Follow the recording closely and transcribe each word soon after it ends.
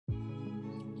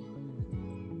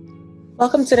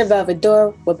Welcome to the Velvet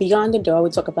Door, where beyond the door we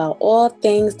talk about all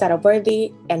things that are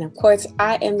worthy. And of course,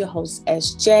 I am your host,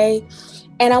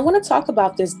 SJ. And I want to talk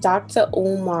about this Dr.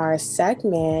 Umar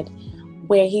segment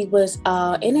where he was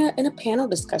in a panel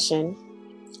discussion,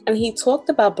 and he talked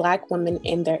about Black women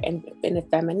in their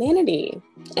femininity.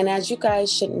 And as you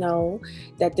guys should know,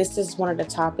 that this is one of the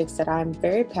topics that I'm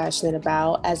very passionate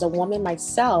about as a woman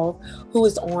myself who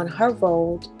is on her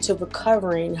road to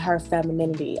recovering her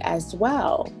femininity as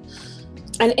well.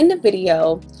 And in the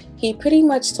video, he pretty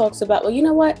much talks about, well, you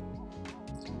know what?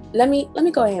 Let me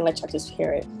go ahead and let y'all just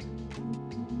hear it.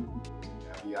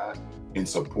 In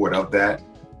support of that,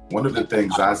 one of the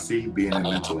things I see being in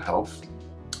mental health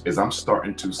is I'm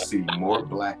starting to see more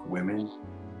Black women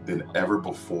than ever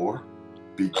before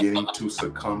beginning to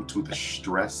succumb to the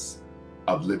stress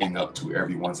of living up to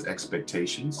everyone's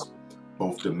expectations,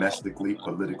 both domestically,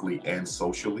 politically, and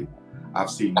socially. I've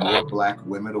seen more Black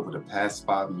women over the past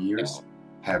 5 years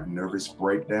have nervous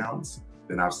breakdowns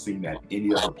than I've seen at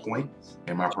any other point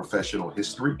in my professional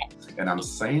history. And I'm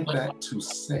saying that to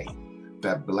say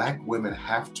that Black women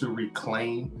have to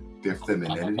reclaim their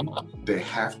femininity. They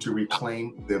have to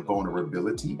reclaim their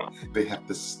vulnerability. They have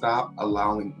to stop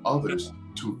allowing others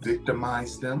to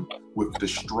victimize them with the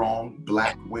strong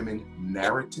Black women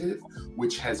narrative,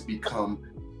 which has become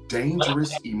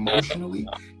dangerous emotionally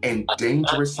and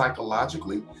dangerous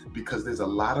psychologically, because there's a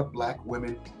lot of Black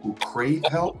women who crave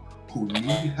help, who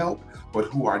need help, but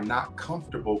who are not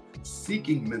comfortable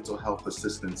seeking mental health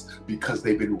assistance because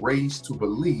they've been raised to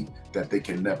believe that they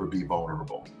can never be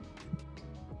vulnerable.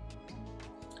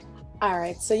 All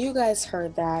right, so you guys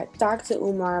heard that. Dr.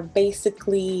 Umar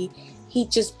basically, he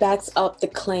just backs up the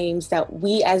claims that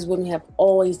we as women have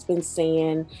always been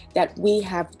saying, that we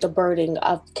have the burden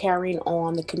of carrying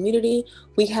on the community.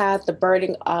 We have the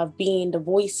burden of being the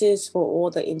voices for all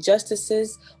the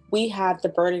injustices. We have the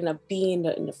burden of being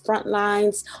in the front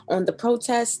lines on the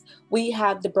protests. We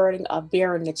have the burden of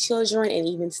bearing the children and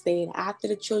even staying after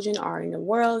the children are in the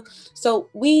world. So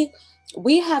we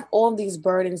have all these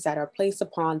burdens that are placed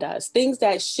upon us, things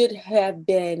that should have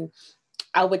been,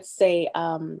 I would say,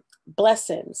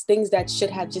 blessings, things that should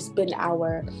have just been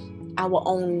our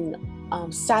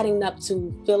own signing up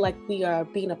to feel like we are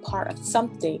being a part of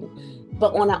something,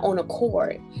 but on our own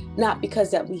accord, not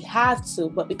because that we have to,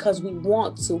 but because we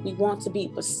want to. We want to be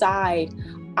beside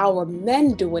our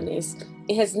men doing this.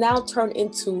 It has now turned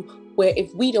into where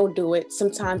if we don't do it,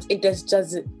 sometimes it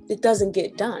doesn't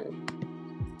get done.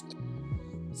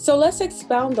 So let's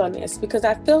expound on this, because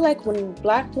I feel like when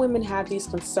Black women have these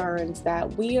concerns that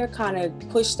we are kind of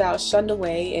pushed out, shunned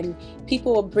away, and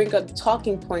people will bring up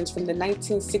talking points from the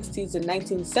 1960s and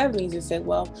 1970s and say,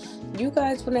 well, you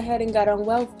guys went ahead and got on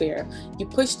welfare. You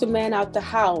pushed the man out the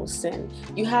house and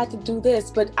you had to do this.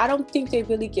 But I don't think they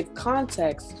really give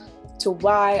context to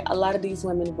why a lot of these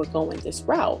women were going this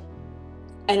route.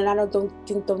 And I don't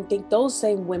think those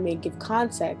same women give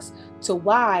context to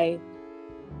why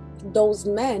those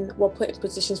men were put in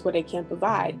positions where they can't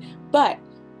provide. But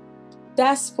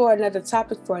that's for another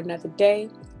topic for another day.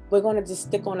 We're going to just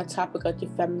stick on the topic of your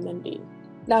femininity.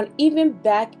 Now, even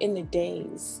back in the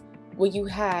days where you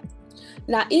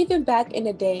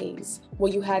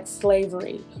had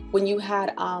slavery, when you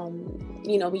had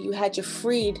when you had your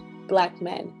freed Black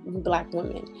men and Black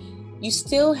women, you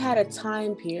still had a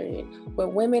time period where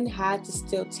women had to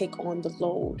still take on the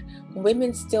load.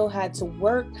 Women still had to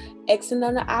work X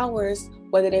amount of hours,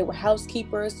 whether they were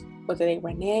housekeepers, whether they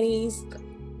were nannies,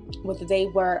 whether they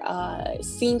were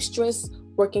seamstress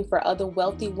working for other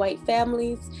wealthy white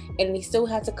families, and they still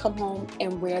had to come home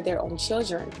and rear their own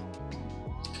children.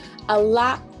 A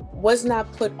lot was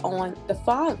not put on the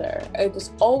father. It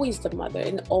was always the mother,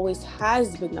 and it always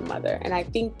has been the mother. And I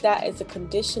think that is a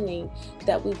conditioning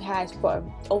that we've had for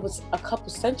over a couple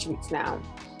centuries now.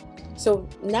 So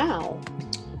now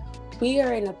we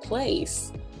are in a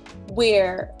place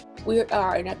where we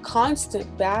are in a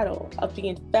constant battle of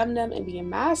being feminine and being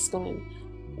masculine.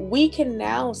 We can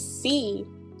now see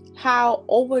how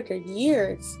over the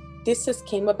years this has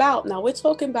came about. Now we're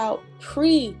talking about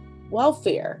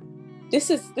pre-welfare. This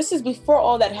is before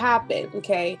all that happened,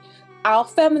 okay? Our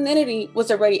femininity was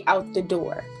already out the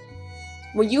door.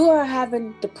 When you are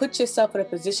having to put yourself in a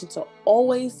position to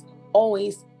always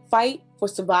fight for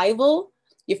survival,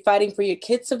 you're fighting for your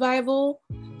kids' survival,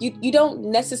 you don't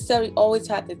necessarily always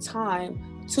have the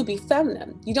time to be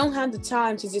feminine. You don't have the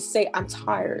time to just say, I'm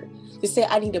tired, to say,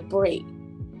 I need a break.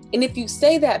 And if you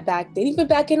say that back then, even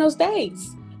back in those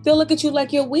days, they'll look at you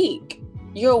like you're weak.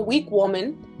 You're a weak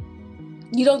woman.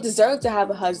 You don't deserve to have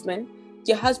a husband.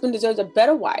 Your husband deserves a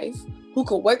better wife who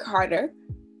could work harder.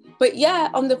 But yeah,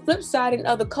 on the flip side, in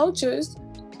other cultures,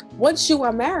 Once you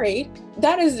are married,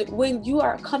 that is when you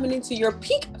are coming into your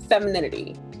peak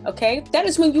femininity. Okay, that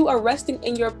is when you are resting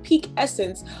in your peak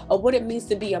essence of what it means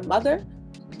to be a mother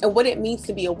and what it means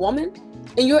to be a woman,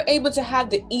 and you're able to have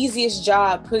the easiest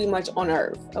job pretty much on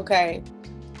earth. Okay,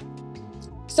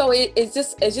 so it's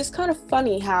just kind of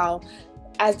funny how,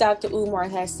 as Dr. Umar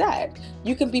has said,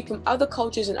 you can be from other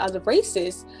cultures and other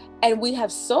races, and we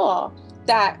have saw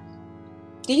that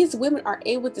these women are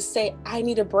able to say, I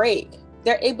need a break.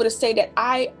 They're able to say that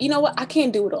I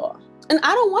can't do it all, and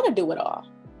I don't want to do it all.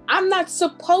 I'm not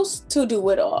supposed to do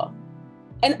it all.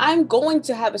 And I'm going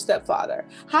to have a stepfather.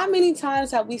 How many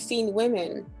times have we seen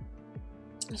women,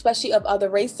 especially of other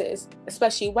races,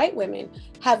 especially white women,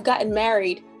 have gotten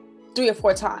married 3 or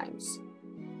 4 times?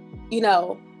 You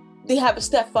know, they have a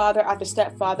stepfather after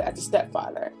stepfather after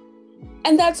stepfather.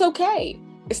 And that's okay.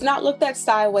 It's not looked at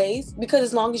sideways, because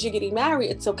as long as you're getting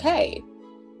married, it's okay.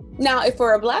 Now, if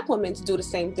for a Black woman to do the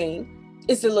same thing,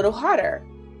 it's a little harder.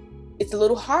 It's a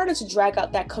little harder to drag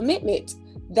out that commitment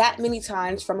that many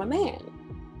times from a man.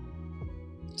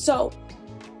 So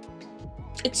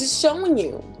it's just showing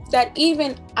you that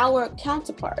even our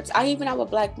counterparts, even our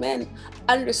Black men,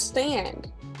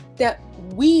 understand that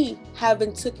we have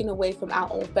been taken away from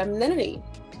our own femininity.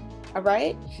 All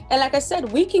right. And like I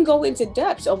said, we can go into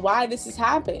depths of why this has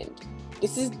happened.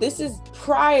 This is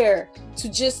prior to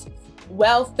just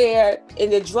welfare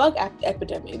in the drug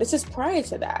epidemic. This is prior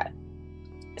to that.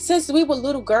 Since we were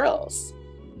little girls,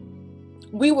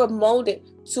 we were molded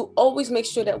to always make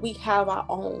sure that we have our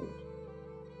own.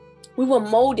 We were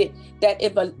molded that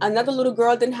if another little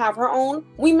girl didn't have her own,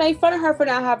 we made fun of her for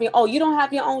not having, oh, you don't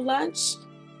have your own lunch?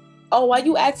 Oh, why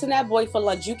you asking that boy for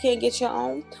lunch? You can't get your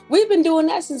own? We've been doing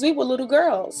that since we were little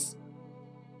girls.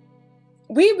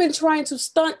 We've been trying to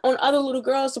stunt on other little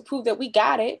girls to prove that we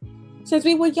got it since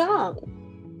we were young.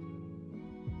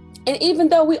 And even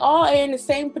though we all are in the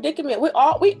same predicament, we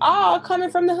all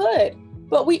coming from the hood,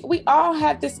 but we all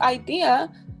have this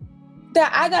idea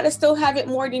that I gotta still have it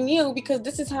more than you, because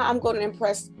this is how I'm going to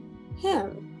impress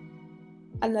him,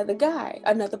 another guy,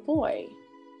 another boy.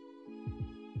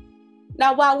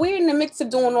 Now, while we're in the mix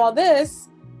of doing all this,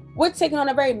 we're taking on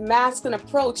a very masculine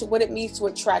approach to what it means to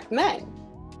attract men.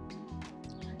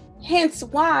 Hence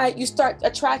why you start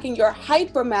attracting your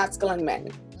hyper masculine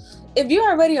men. If you're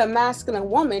already a masculine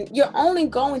woman, you're only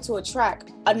going to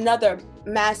attract another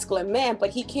masculine man,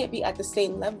 but he can't be at the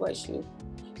same level as you.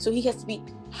 So he has to be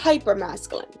hyper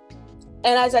masculine.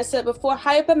 And as I said before,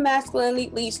 hyper masculinity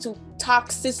leads to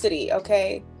toxicity,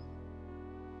 okay?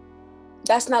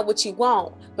 That's not what you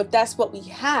want, but that's what we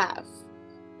have.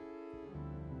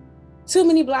 Too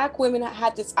many Black women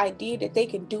have this idea that they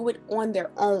can do it on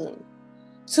their own.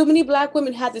 Too many Black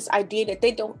women have this idea that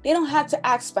they don't have to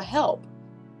ask for help.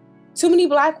 Too many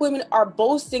Black women are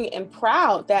boasting and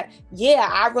proud that,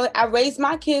 yeah, I raised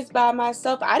my kids by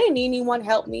myself. I didn't need anyone to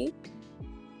help me.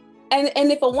 And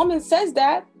if a woman says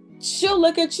that, she'll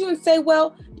look at you and say,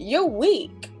 well, you're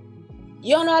weak.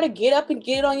 You don't know how to get up and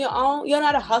get it on your own. You don't know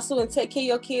how to hustle and take care of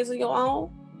your kids on your own.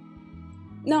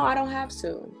 No, I don't have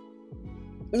to.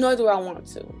 Nor do I want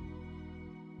to.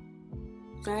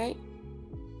 Right?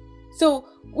 So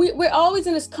we're always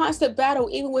in this constant battle,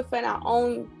 even within our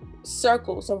own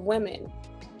circles of women,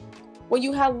 where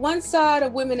you have one side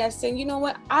of women that's saying, you know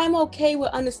what, I'm okay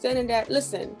with understanding that,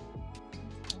 listen,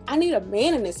 I need a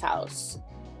man in this house.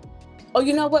 Or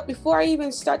you know what, before I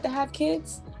even start to have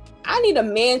kids, I need a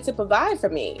man to provide for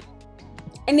me.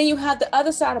 And then you have the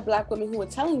other side of Black women who are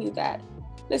telling you that,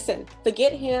 listen,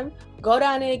 forget him, go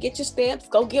down there, get your stamps,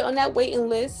 go get on that waiting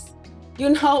list, you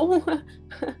know,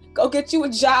 go get you a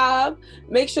job,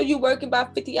 make sure you're working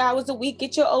about 50 hours a week,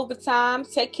 get your overtime,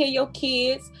 take care of your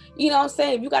kids. You know what I'm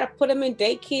saying? If you got to put them in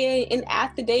daycare and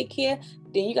after daycare,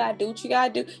 then you got to do what you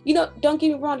got to do. You know, don't get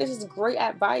me wrong, this is great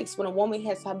advice when a woman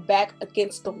has her back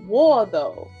against the wall,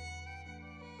 though.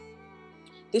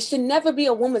 This should never be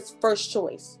a woman's first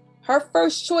choice. Her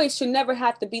first choice should never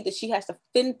have to be that she has to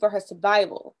fend for her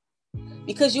survival,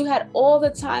 because you had all the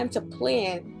time to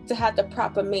plan to have the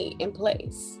proper mate in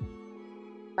place,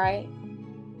 right?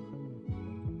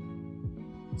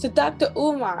 So Dr.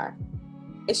 Umar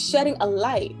is shedding a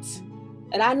light.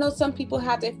 And I know some people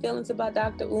have their feelings about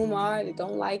Dr. Umar. They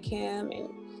don't like him and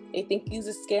they think he's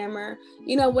a scammer.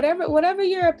 You know, whatever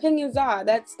your opinions are,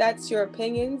 that's your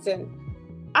opinions. And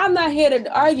I'm not here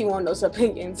to argue on those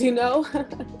opinions, you know?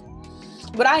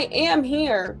 But I am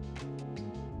here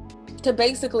to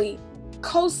basically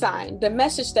co-sign the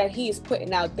message that he is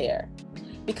putting out there,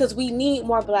 because we need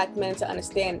more Black men to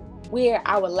understand where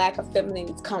our lack of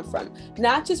femininity come from.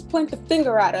 Not just point the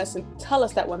finger at us and tell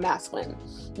us that we're masculine.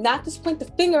 Not just point the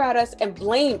finger at us and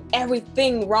blame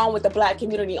everything wrong with the Black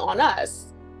community on us.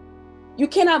 You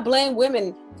cannot blame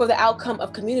women for the outcome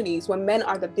of communities when men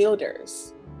are the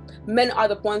builders. Men are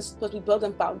the ones supposed to be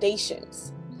building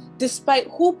foundations. Despite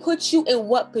who puts you in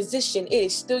what position, it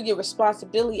is still your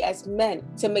responsibility as men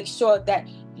to make sure that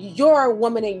your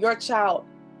woman and your child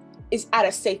is at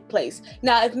a safe place.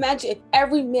 Now, imagine if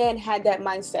every man had that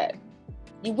mindset,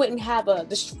 you wouldn't have a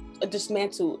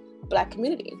dismantled Black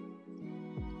community.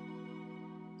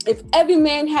 If every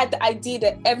man had the idea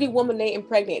that every woman they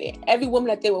impregnated, every woman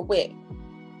that they were with,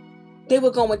 they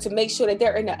were going to make sure that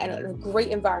they're in a great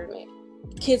environment,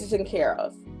 kids are taken care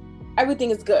of,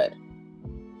 everything is good,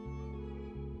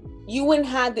 you wouldn't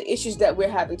have the issues that we're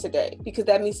having today, because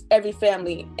that means every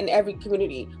family and every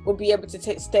community will be able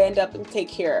to stand up and take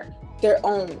care of their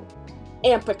own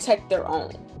and protect their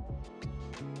own.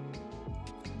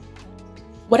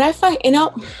 What I find,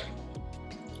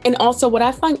 and also what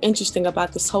I find interesting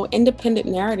about this whole independent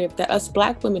narrative that us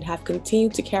Black women have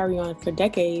continued to carry on for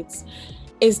decades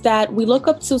is that we look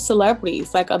up to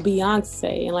celebrities like a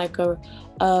Beyonce and like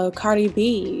a Cardi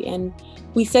B, and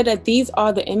we said that these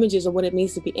are the images of what it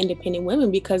means to be independent women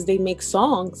because they make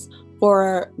songs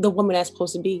for the woman that's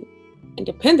supposed to be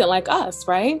independent like us,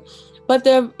 right? But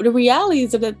the reality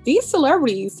is that these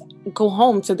celebrities go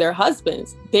home to their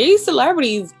husbands. These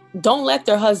celebrities don't let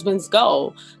their husbands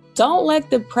go. Don't let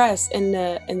the press and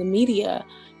the media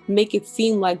make it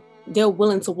seem like they're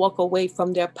willing to walk away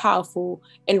from their powerful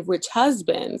and rich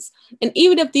husbands. And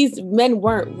even if these men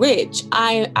weren't rich,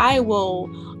 I will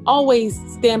always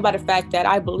stand by the fact that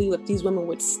I believe that these women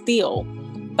would still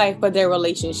fight for their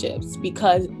relationships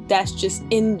because that's just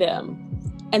in them.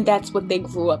 And that's what they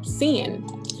grew up seeing.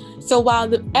 So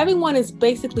while everyone is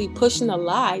basically pushing a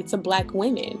lie to Black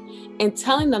women and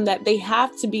telling them that they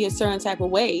have to be a certain type of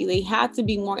way, they have to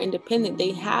be more independent,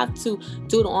 they have to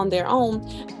do it on their own,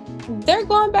 they're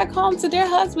going back home to their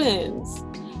husbands.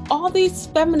 All these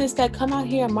feminists that come out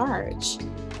here and march,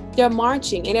 they're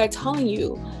marching and they're telling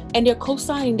you and they're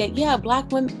co-signing that, yeah,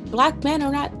 Black men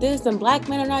are not this and Black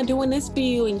men are not doing this for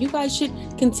you, and you guys should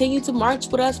continue to march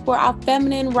with us for our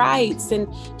feminine rights, and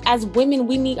as women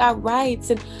we need our rights.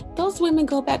 And those women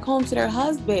go back home to their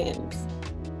husbands.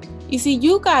 You see,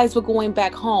 you guys were going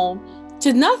back home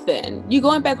to nothing. You're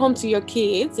going back home to your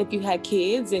kids, if you had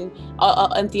kids, and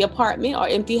an empty apartment or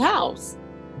empty house.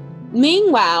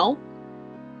 Meanwhile,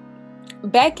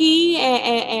 Becky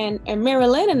and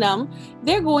Marilyn and them,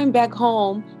 they're going back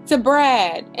home to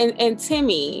Brad and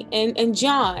Timmy and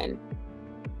John.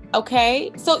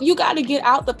 Okay? So you got to get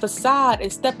out the facade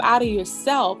and step out of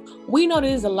yourself. We know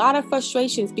there's a lot of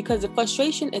frustrations because the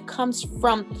frustration, it comes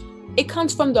from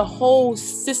the whole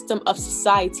system of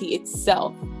society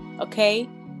itself. Okay?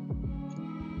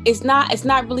 It's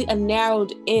not really a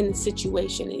narrowed in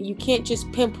situation. You can't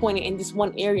just pinpoint it in this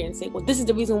one area and say, well, this is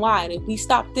the reason why, and if we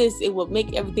stop this, it will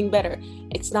make everything better.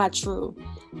 It's not true.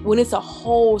 When it's a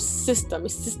whole system,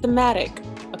 it's systematic.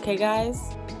 Okay, guys?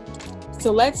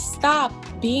 So let's stop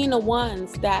being the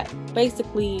ones that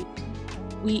basically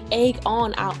we egg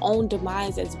on our own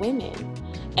demise as women.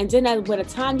 And then by the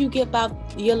time you get about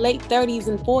your late 30s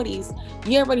and 40s,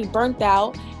 you're already burnt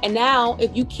out. And now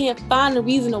if you can't find a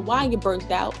reason of why you're burnt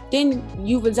out, then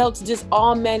you result to just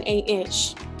all men ain't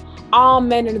ish. All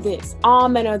men are this, all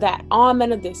men are that, all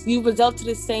men are this. You result to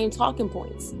the same talking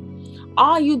points.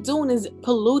 All you doing is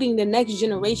polluting the next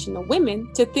generation of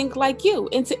women to think like you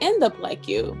and to end up like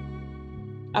you.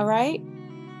 All right?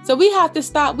 So we have to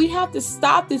stop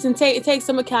this and take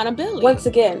some accountability. Once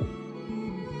again,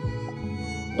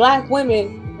 Black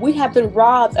women, we have been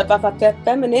robbed of our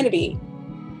femininity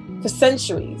for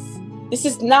centuries. This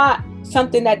is not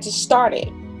something that just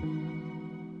started.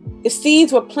 The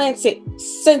seeds were planted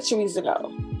centuries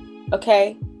ago,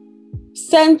 okay?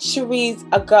 Centuries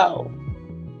ago.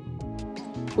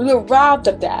 We were robbed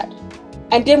of that.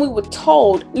 And then we were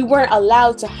told we weren't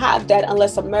allowed to have that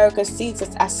unless America sees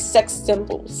us as sex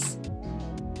symbols.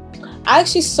 I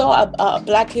actually saw a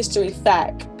Black history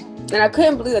fact, and I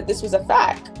couldn't believe that this was a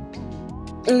fact.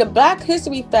 And the Black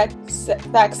history fact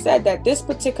said that this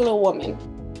particular woman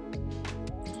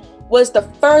was the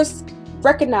first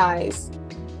recognized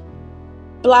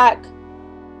Black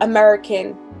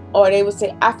American, or they would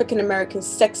say African American,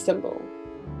 sex symbol.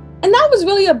 And that was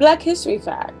really a Black history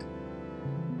fact.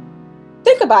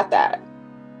 Think about that.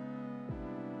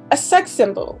 A sex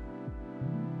symbol.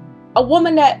 A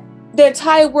woman that the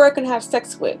entire world can have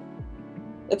sex with.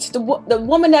 It's the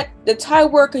woman that the entire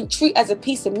world can treat as a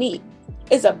piece of meat.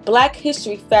 Is a Black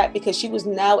history fact because she was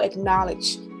now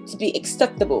acknowledged to be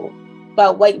acceptable by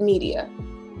white media.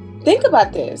 Think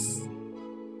about this.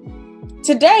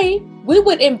 Today, we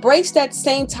would embrace that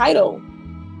same title.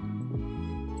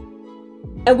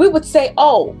 And we would say,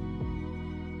 oh,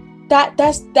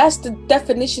 that's the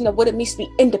definition of what it means to be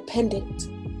independent.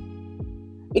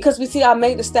 Because we see our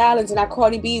Megan Thee Stallions and our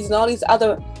Cardi B's and all these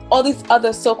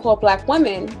other so-called black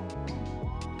women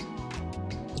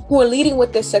who are leading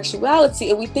with their sexuality,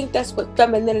 and we think that's what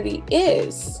femininity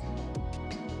is.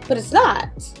 But it's not.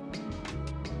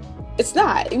 It's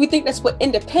not. We think that's what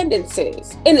independence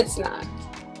is, and it's not.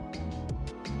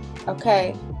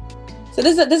 Okay? So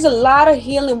there's a lot of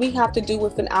healing we have to do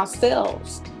within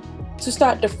ourselves to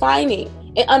start defining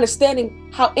and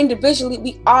understanding how individually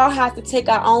we all have to take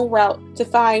our own route to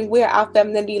find where our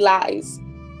femininity lies.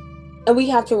 And we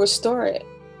have to restore it.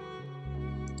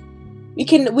 We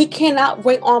cannot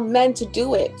wait on men to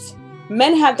do it.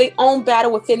 Men have their own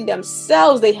battle within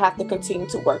themselves they have to continue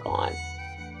to work on.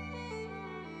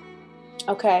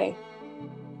 Okay?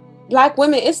 Black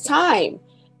women, it's time.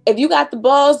 If you got the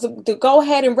balls to go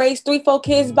ahead and raise 3-4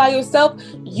 kids by yourself,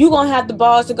 you're going to have the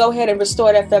balls to go ahead and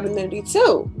restore that femininity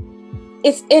too.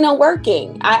 It's inner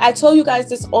working. I tell you guys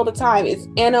this all the time. It's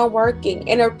inner working,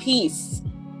 inner peace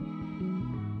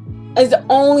is the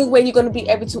only way you're going to be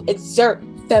able to exert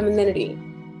femininity.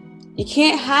 You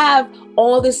can't have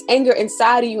all this anger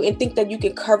inside of you and think that you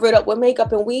can cover it up with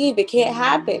makeup and weave. It can't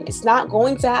happen. It's not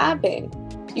going to happen.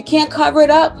 You can't cover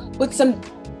it up with some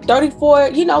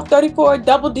 34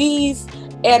 double D's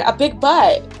and a big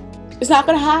butt. It's not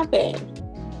going to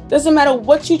happen. Doesn't matter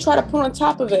what you try to put on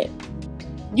top of it.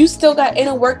 You still got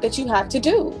inner work that you have to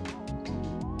do.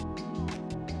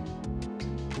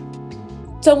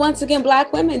 So once again,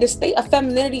 black women, the state of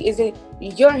femininity is in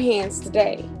your hands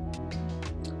today.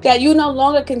 That you no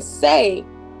longer can say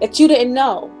that you didn't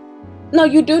know. No,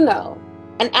 you do know.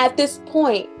 And at this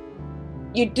point,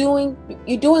 you're doing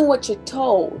what you're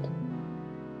told.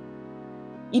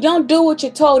 You don't do what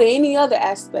you're told in any other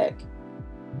aspect.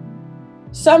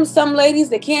 Some ladies,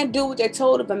 they can't do what they're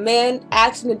told. If a man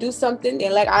asks them to do something,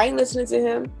 they're like, I ain't listening to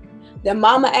him. Their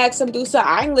mama asks them to do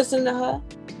something, I ain't listening to her.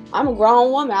 I'm a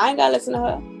grown woman, I ain't gotta listen to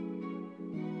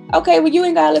her. Okay, well, you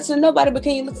ain't gotta listen to nobody, but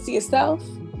can you listen to yourself?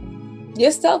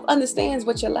 Yourself understands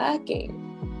what you're lacking.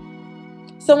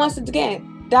 So once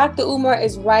again, Dr. Umar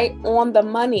is right on the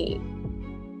money.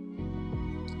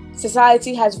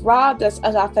 Society has robbed us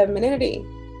of our femininity.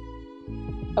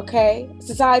 Okay?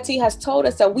 Society has told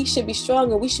us that we should be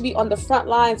strong and we should be on the front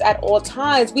lines at all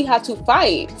times. We have to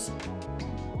fight.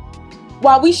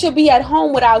 While we should be at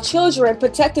home with our children,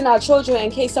 protecting our children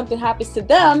in case something happens to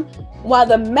them, while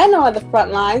the men are on the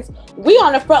front lines, we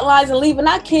on the front lines and leaving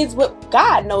our kids with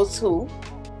God knows who.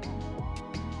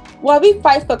 While we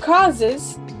fight for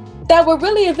causes that will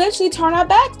really eventually turn their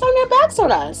backs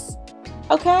on us.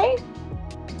 Okay?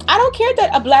 I don't care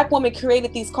that a black woman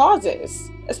created these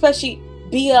causes, especially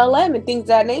BLM and things of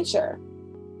that nature.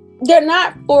 They're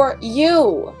not for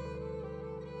you.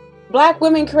 Black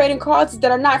women creating causes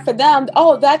that are not for them.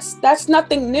 Oh, that's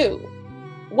nothing new.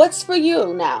 What's for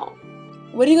you now?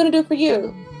 What are you going to do for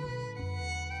you?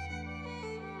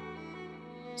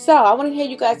 So I want to hear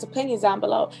you guys' opinions down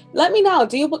below. Let me know.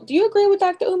 Do you agree with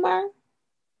Dr. Umar?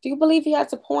 Do you believe he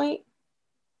has a point?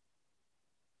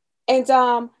 And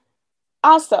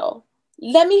also,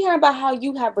 let me hear about how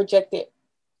you have rejected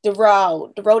the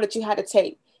road that you had to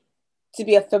take to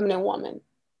be a feminine woman.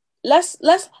 Let's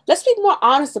be more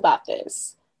honest about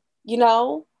this, you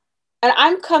know? And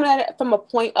I'm coming at it from a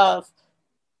point of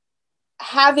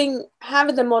having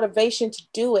the motivation to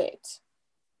do it,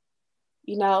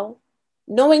 you know?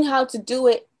 Knowing how to do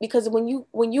it, because when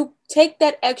you take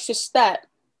that extra step,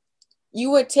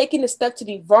 you are taking the step to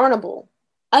be vulnerable,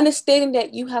 understanding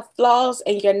that you have flaws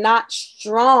and you're not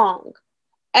strong.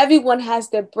 Everyone has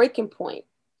their breaking point.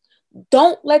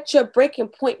 Don't let your breaking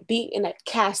point be in a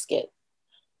casket.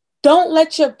 Don't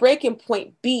let your breaking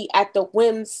point be at the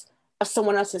whims of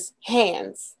someone else's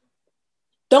hands.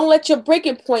 Don't let your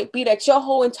breaking point be that your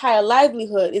whole entire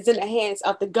livelihood is in the hands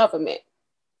of the government.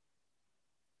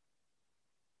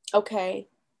 Okay.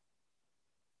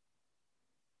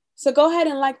 So go ahead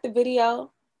and like the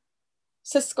video,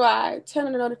 subscribe, turn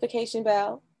on the notification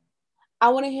bell. I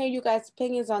want to hear you guys'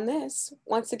 opinions on this.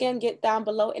 Once again, get down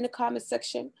below in the comment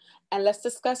section and let's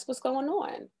discuss what's going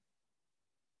on.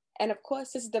 And of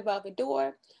course, this is the Velvet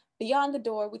Door. Beyond the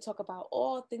Door, we talk about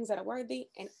all things that are worthy.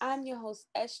 And I'm your host,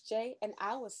 SJ, and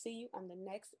I will see you on the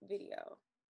next video.